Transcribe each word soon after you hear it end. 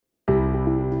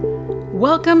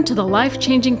Welcome to the Life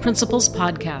Changing Principles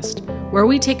podcast, where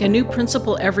we take a new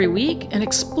principle every week and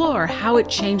explore how it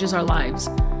changes our lives.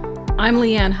 I'm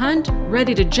Leanne Hunt,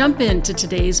 ready to jump into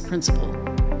today's principle.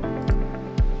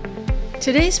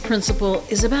 Today's principle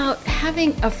is about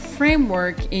having a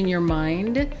framework in your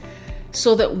mind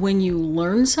so that when you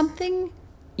learn something,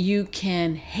 you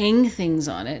can hang things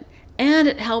on it, and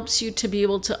it helps you to be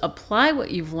able to apply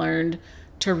what you've learned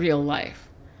to real life.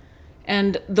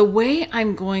 And the way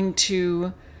I'm going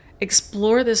to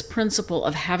explore this principle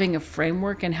of having a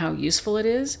framework and how useful it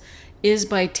is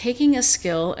by taking a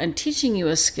skill and teaching you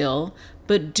a skill,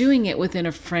 but doing it within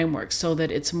a framework so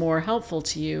that it's more helpful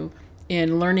to you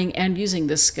in learning and using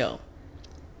this skill.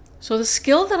 So the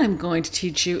skill that I'm going to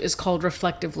teach you is called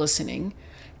reflective listening,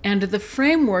 and the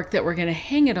framework that we're going to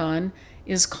hang it on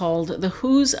is called the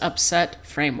Who's Upset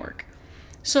framework.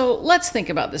 So let's think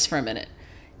about this for a minute.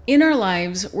 In our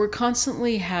lives, we're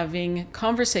constantly having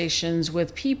conversations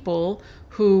with people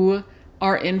who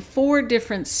are in 4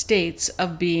 different states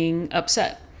of being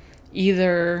upset.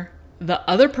 Either the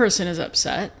other person is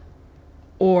upset,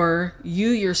 or you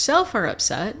yourself are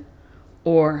upset,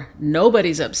 or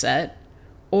nobody's upset,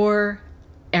 or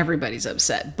everybody's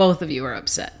upset. Both of you are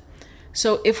upset.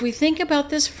 So if we think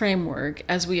about this framework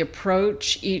as we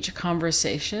approach each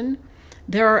conversation,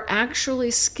 there are actually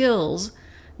skills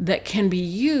that can be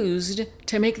used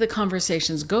to make the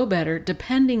conversations go better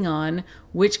depending on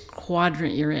which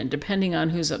quadrant you're in, depending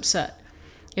on who's upset.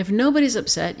 If nobody's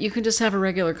upset, you can just have a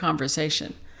regular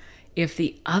conversation. If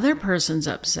the other person's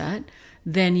upset,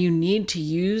 then you need to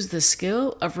use the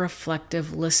skill of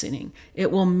reflective listening. It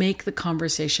will make the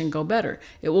conversation go better.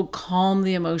 It will calm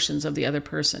the emotions of the other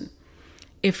person.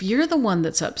 If you're the one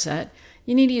that's upset,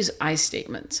 you need to use I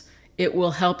statements. It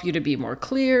will help you to be more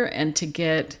clear and to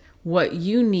get what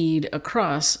you need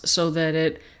across so that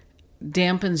it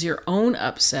dampens your own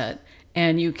upset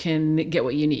and you can get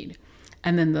what you need.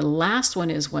 And then the last one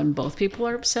is when both people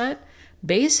are upset.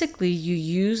 Basically, you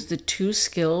use the 2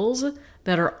 skills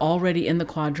that are already in the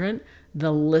quadrant,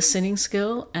 the listening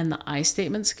skill and the I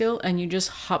statement skill, and you just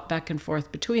hop back and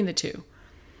forth between the 2.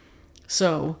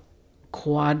 So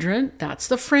quadrant, that's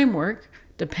the framework,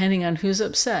 depending on who's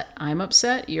upset. I'm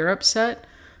upset, you're upset,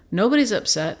 nobody's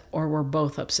upset, or we're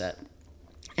both upset.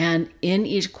 And in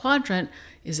each quadrant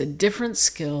is a different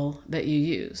skill that you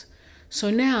use. So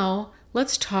now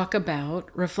let's talk about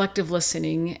reflective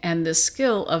listening and the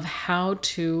skill of how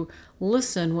to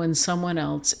listen when someone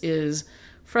else is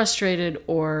frustrated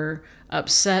or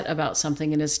upset about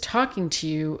something and is talking to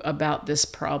you about this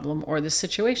problem or the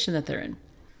situation that they're in.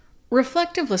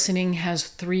 Reflective listening has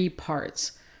 3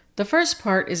 parts. The first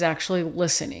part is actually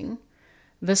listening.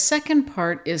 The second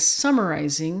part is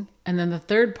summarizing, and then the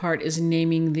third part is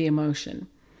naming the emotion.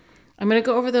 I'm going to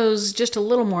go over those just a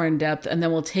little more in depth, and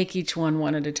then we'll take each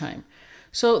one at a time.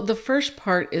 So the first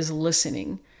part is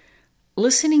listening.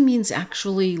 Listening means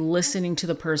actually listening to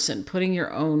the person, putting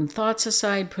your own thoughts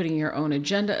aside, putting your own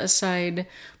agenda aside,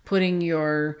 putting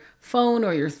your phone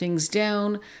or your things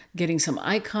down, getting some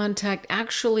eye contact,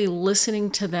 actually listening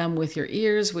to them with your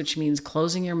ears, which means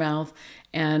closing your mouth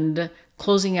and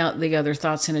closing out the other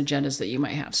thoughts and agendas that you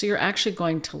might have. So you're actually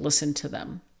going to listen to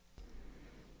them.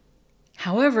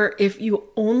 However, if you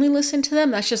only listen to them,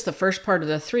 that's just the first part of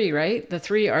the 3, right? The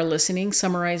 3 are listening,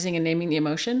 summarizing, and naming the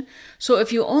emotion. So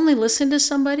if you only listen to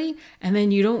somebody and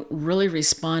then you don't really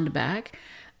respond back,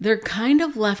 they're kind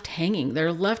of left hanging.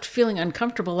 They're left feeling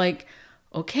uncomfortable, like,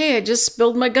 okay, I just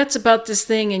spilled my guts about this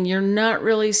thing and you're not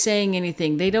really saying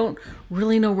anything. They don't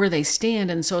really know where they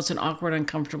stand, and so it's an awkward,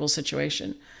 uncomfortable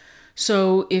situation.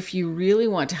 So if you really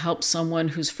want to help someone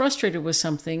who's frustrated with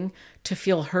something to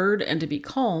feel heard and to be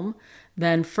calm,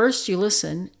 then first you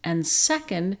listen, and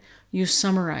second, you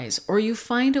summarize, or you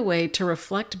find a way to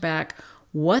reflect back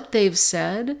what they've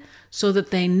said so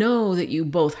that they know that you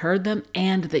both heard them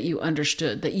and that you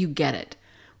understood, that you get it.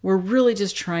 We're really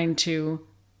just trying to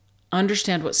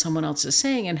understand what someone else is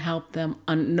saying and help them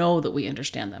know that we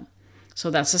understand them. So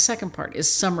that's the second part,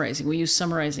 is summarizing. We use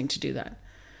summarizing to do that.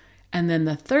 And then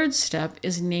the third step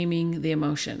is naming the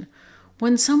emotion.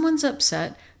 When someone's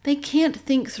upset, they can't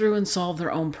think through and solve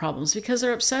their own problems because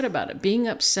they're upset about it. Being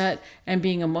upset and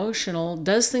being emotional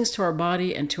does things to our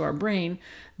body and to our brain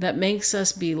that makes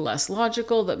us be less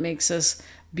logical, that makes us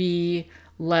be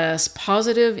less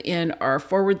positive in our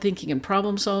forward thinking and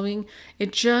problem solving.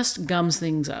 It just gums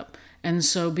things up. And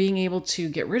so being able to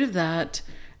get rid of that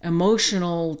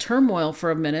emotional turmoil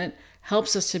for a minute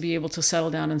helps us to be able to settle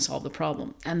down and solve the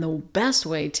problem. And the best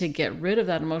way to get rid of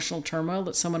that emotional turmoil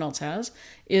that someone else has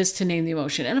is to name the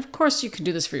emotion. And of course, you can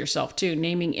do this for yourself too.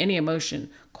 Naming any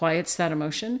emotion quiets that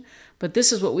emotion. But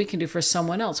this is what we can do for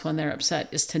someone else when they're upset,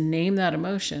 is to name that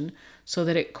emotion so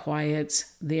that it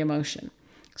quiets the emotion.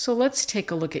 So let's take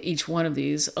a look at each one of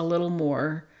these a little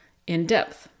more in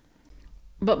depth.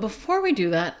 But before we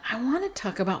do that, I want to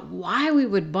talk about why we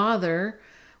would bother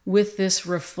with this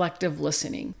reflective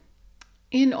listening.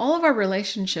 In all of our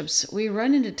relationships, we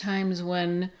run into times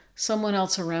when someone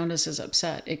else around us is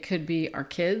upset. It could be our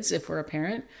kids if we're a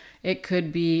parent. It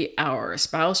could be our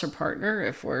spouse or partner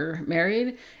if we're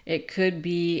married. It could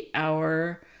be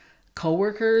our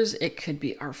coworkers. It could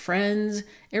be our friends.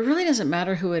 It really doesn't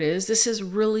matter who it is. This is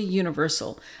really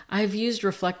universal. I've used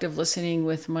reflective listening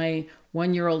with my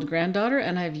 1-year-old granddaughter,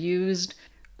 and I've used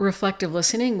reflective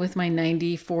listening with my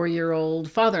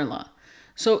 94-year-old father-in-law.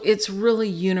 So it's really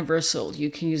universal. You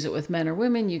can use it with men or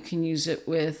women. You can use it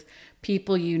with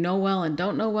people you know well and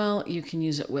don't know well. You can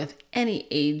use it with any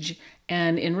age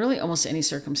and in really almost any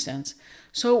circumstance.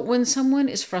 So when someone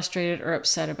is frustrated or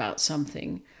upset about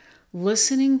something,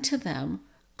 listening to them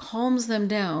calms them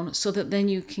down so that then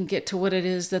you can get to what it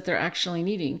is that they're actually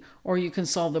needing, or you can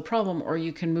solve the problem, or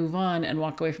you can move on and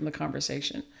walk away from the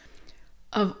conversation.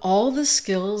 Of all the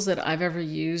skills that I've ever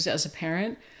used as a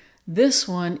parent, this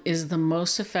one is the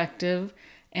most effective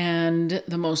and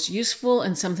the most useful,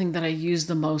 and something that I use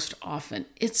the most often.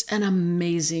 It's an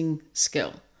amazing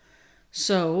skill.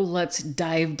 So let's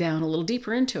dive down a little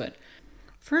deeper into it.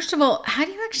 First of all, how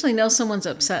do you actually know someone's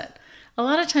upset? A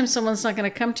lot of times someone's not going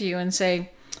to come to you and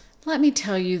say, let me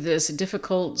tell you this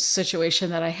difficult situation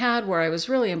that I had where I was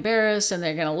really embarrassed, and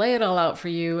they're going to lay it all out for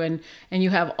you and you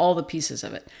have all the pieces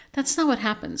of it. That's not what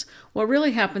happens. What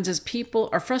really happens is people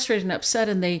are frustrated and upset,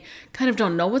 and they kind of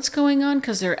don't know what's going on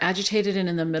because they're agitated and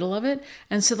in the middle of it.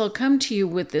 And so they'll come to you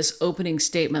with this opening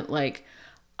statement like,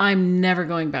 I'm never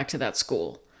going back to that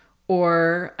school.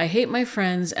 Or I hate my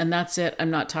friends and that's it.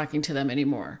 I'm not talking to them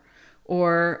anymore.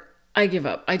 Or I give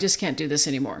up. I just can't do this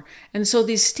anymore. And so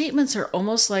these statements are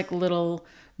almost like little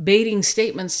baiting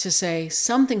statements to say,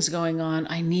 something's going on.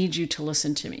 I need you to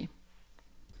listen to me.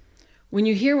 When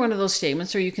you hear one of those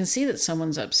statements, or you can see that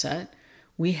someone's upset,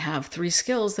 we have 3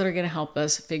 skills that are going to help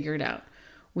us figure it out.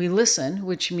 We listen,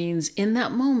 which means in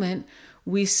that moment,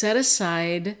 we set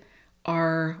aside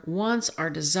our wants, our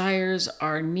desires,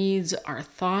 our needs, our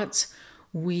thoughts.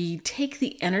 We take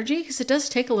the energy, because it does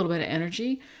take a little bit of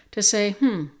energy, to say,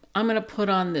 I'm going to put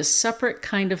on this separate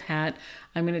kind of hat.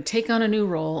 I'm going to take on a new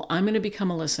role. I'm going to become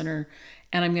a listener,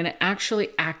 and I'm going to actually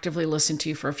actively listen to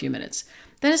you for a few minutes.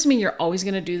 That doesn't mean you're always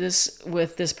going to do this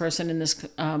with this person in this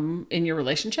in your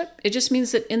relationship. It just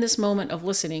means that in this moment of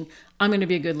listening, I'm going to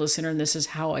be a good listener, and this is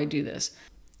how I do this.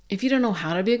 If you don't know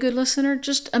how to be a good listener,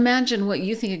 just imagine what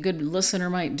you think a good listener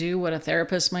might do, what a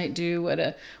therapist might do, what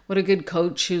a good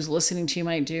coach who's listening to you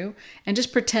might do, and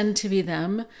just pretend to be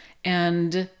them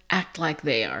and act like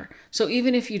they are. So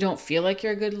even if you don't feel like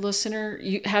you're a good listener,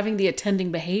 having the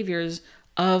attending behaviors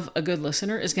of a good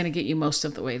listener is going to get you most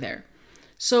of the way there.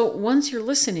 So once you're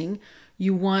listening,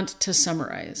 you want to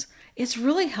summarize. It's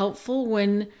really helpful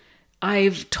when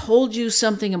I've told you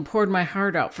something and poured my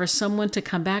heart out for someone to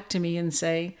come back to me and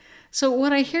say, so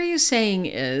what I hear you saying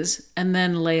is, and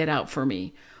then lay it out for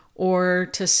me. Or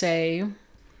to say,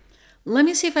 let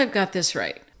me see if I've got this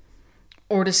right.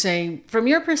 Or to say, from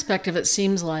your perspective, it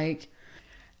seems like,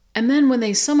 and then when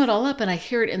they sum it all up and I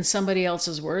hear it in somebody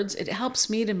else's words, it helps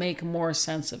me to make more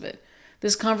sense of it.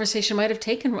 This conversation might have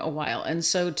taken a while. And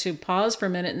so to pause for a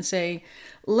minute and say,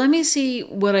 let me see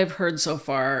what I've heard so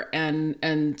far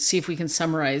and see if we can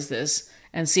summarize this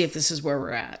and see if this is where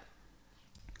we're at.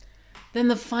 Then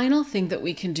the final thing that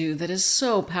we can do that is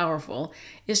so powerful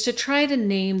is to try to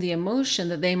name the emotion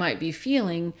that they might be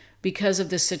feeling because of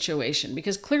this situation,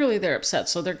 because clearly they're upset.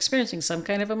 So they're experiencing some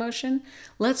kind of emotion.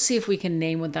 Let's see if we can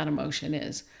name what that emotion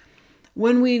is.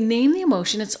 When we name the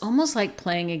emotion, it's almost like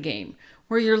playing a game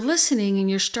where you're listening and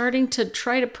you're starting to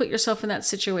try to put yourself in that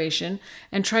situation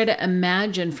and try to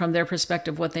imagine from their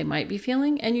perspective what they might be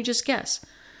feeling, and you just guess.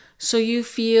 So you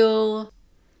feel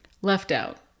left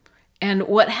out. And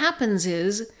what happens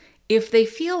is, if they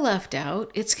feel left out,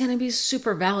 it's going to be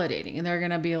super validating. And they're going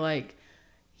to be like,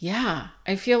 yeah,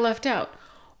 I feel left out.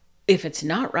 If it's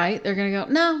not right, they're going to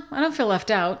go, no, I don't feel left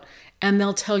out. And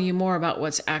they'll tell you more about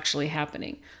what's actually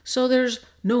happening. So there's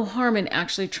no harm in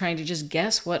actually trying to just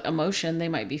guess what emotion they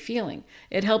might be feeling.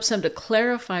 It helps them to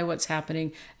clarify what's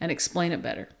happening and explain it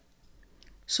better.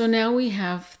 So now we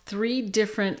have 3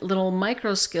 different little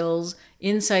micro skills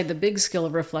inside the big skill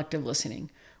of reflective listening.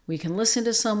 We can listen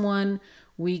to someone,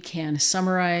 we can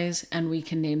summarize, and we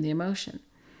can name the emotion.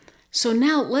 So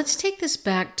now let's take this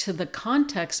back to the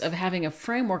context of having a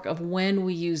framework of when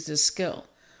we use this skill.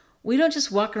 We don't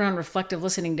just walk around reflective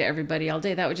listening to everybody all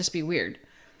day. That would just be weird.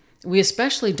 We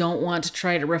especially don't want to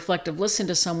try to reflective listen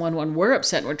to someone when we're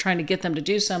upset and we're trying to get them to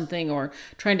do something or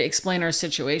trying to explain our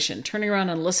situation. Turning around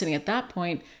and listening at that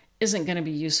point isn't going to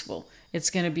be useful. It's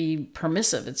going to be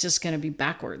permissive. It's just going to be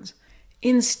backwards.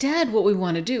 Instead, what we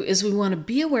want to do is we want to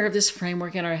be aware of this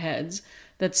framework in our heads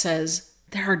that says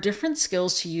there are different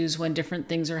skills to use when different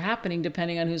things are happening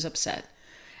depending on who's upset.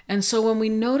 And so when we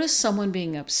notice someone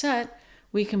being upset,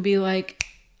 we can be like,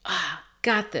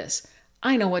 got this.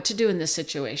 I know what to do in this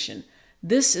situation.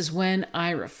 This is when I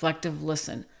reflective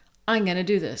listen. I'm going to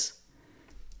do this.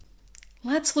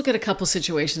 Let's look at a couple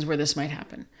situations where this might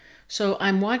happen. So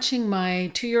I'm watching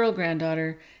my 2-year-old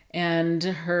granddaughter and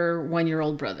her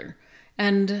 1-year-old brother.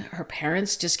 And her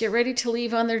parents just get ready to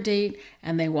leave on their date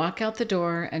and they walk out the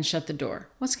door and shut the door.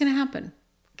 What's going to happen?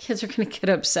 Kids are going to get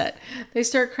upset. They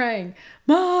start crying,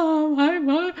 Mom, I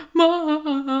want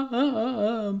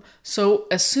Mom. So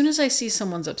as soon as I see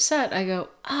someone's upset, I go,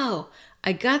 oh,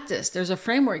 I got this. There's a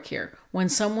framework here. When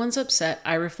someone's upset,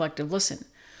 I reflective listen.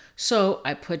 So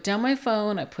I put down my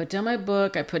phone, I put down my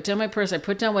book, I put down my purse, I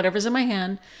put down whatever's in my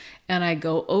hand, and I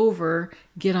go over,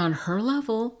 get on her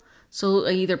level. So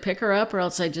I either pick her up or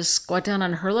else I just squat down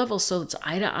on her level so it's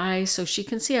eye to eye so she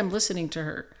can see I'm listening to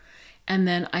her. And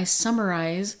then I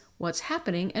summarize what's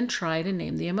happening and try to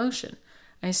name the emotion.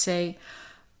 I say,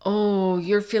 oh,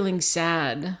 you're feeling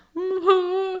sad.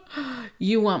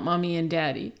 You want mommy and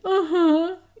daddy.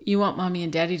 You want mommy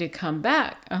and daddy to come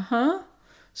back.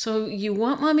 So you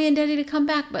want mommy and daddy to come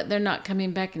back, but they're not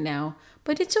coming back now.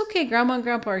 But it's okay, grandma and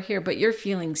grandpa are here, but you're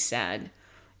feeling sad.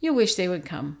 You wish they would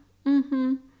come.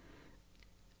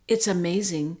 It's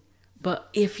amazing. But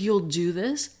if you'll do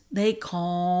this, they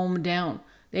calm down.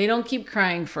 They don't keep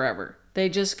crying forever. They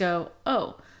just go,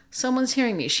 oh, someone's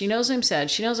hearing me. She knows I'm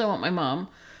sad. She knows I want my mom,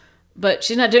 but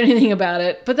she's not doing anything about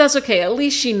it. But that's okay. At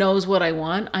least she knows what I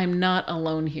want. I'm not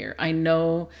alone here. I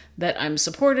know that I'm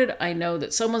supported. I know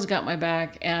that someone's got my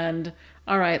back. And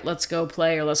all right, let's go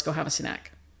play or let's go have a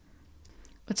snack.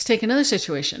 Let's take another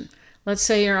situation. Let's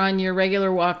say you're on your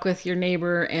regular walk with your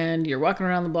neighbor and you're walking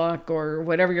around the block or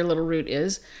whatever your little route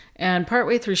is. And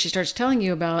partway through, she starts telling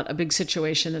you about a big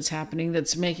situation that's happening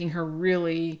that's making her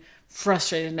really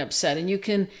frustrated and upset. And you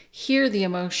can hear the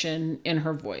emotion in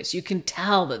her voice. You can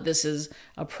tell that this is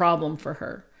a problem for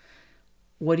her.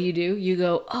 What do? You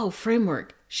go, oh,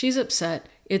 framework. She's upset.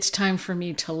 It's time for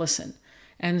me to listen.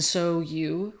 And so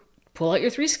you pull out your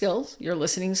 3 skills, your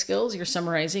listening skills, your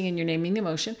summarizing, and you're naming the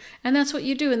emotion. And that's what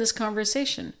you do in this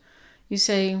conversation. You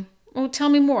say, oh, tell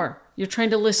me more. You're trying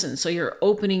to listen. So you're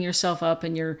opening yourself up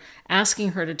and you're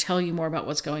asking her to tell you more about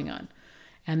what's going on.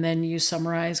 And then you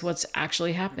summarize what's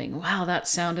actually happening. Wow, that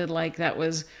sounded like that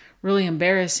was really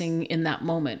embarrassing in that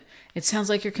moment. It sounds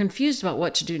like you're confused about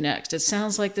what to do next. It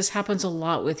sounds like this happens a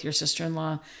lot with your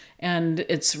sister-in-law. And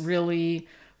it's really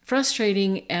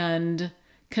frustrating and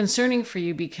concerning for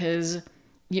you because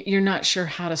you're not sure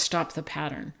how to stop the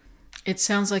pattern. It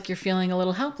sounds like you're feeling a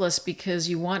little helpless because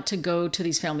you want to go to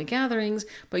these family gatherings,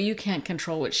 but you can't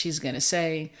control what she's going to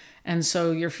say. And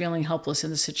so you're feeling helpless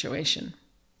in the situation.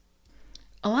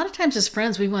 A lot of times as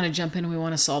friends, we want to jump in and we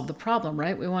want to solve the problem,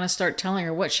 right? We want to start telling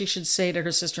her what she should say to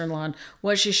her sister-in-law, and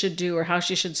what she should do, or how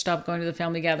she should stop going to the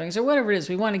family gatherings, or whatever it is.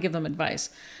 We want to give them advice.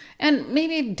 And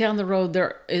maybe down the road,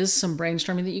 there is some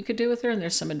brainstorming that you could do with her, and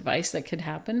there's some advice that could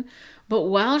happen. But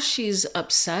while she's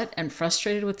upset and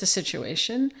frustrated with the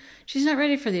situation, she's not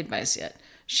ready for the advice yet.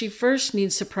 She first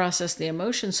needs to process the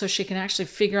emotion so she can actually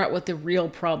figure out what the real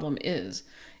problem is.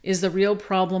 Is the real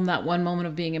problem that one moment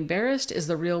of being embarrassed? Is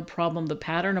the real problem the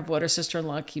pattern of what her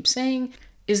sister-in-law keeps saying?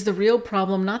 Is the real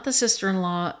problem not the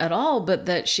sister-in-law at all, but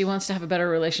that she wants to have a better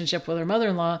relationship with her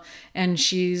mother-in-law and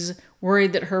she's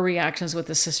worried that her reactions with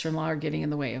the sister-in-law are getting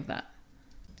in the way of that?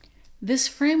 This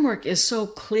framework is so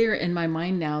clear in my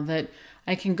mind now that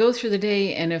I can go through the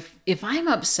day, and if I'm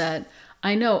upset,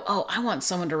 I know, oh, I want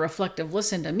someone to reflective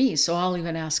listen to me. So I'll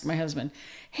even ask my husband,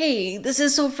 hey, this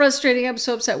is so frustrating. I'm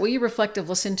so upset. Will you reflective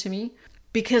listen to me?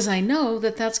 Because I know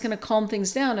that that's going to calm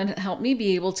things down and help me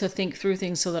be able to think through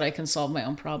things so that I can solve my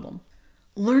own problem.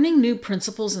 Learning new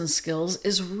principles and skills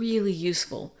is really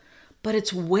useful, but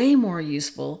it's way more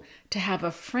useful to have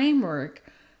a framework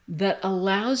that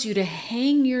allows you to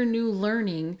hang your new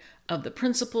learning of the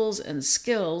principles and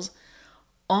skills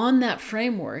on that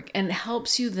framework and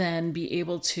helps you then be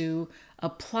able to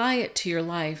apply it to your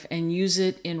life and use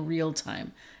it in real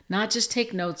time. Not just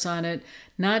take notes on it,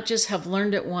 not just have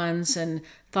learned it once and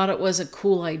thought it was a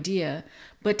cool idea,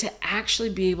 but to actually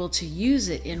be able to use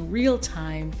it in real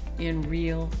time, in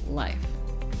real life.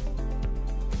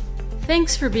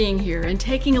 Thanks for being here and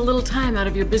taking a little time out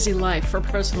of your busy life for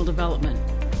personal development.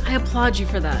 I applaud you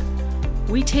for that.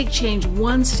 We take change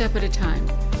one step at a time.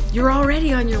 You're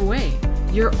already on your way.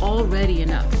 You're already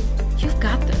enough. You've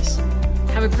got this.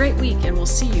 Have a great week, and we'll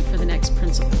see you for the next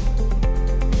principle.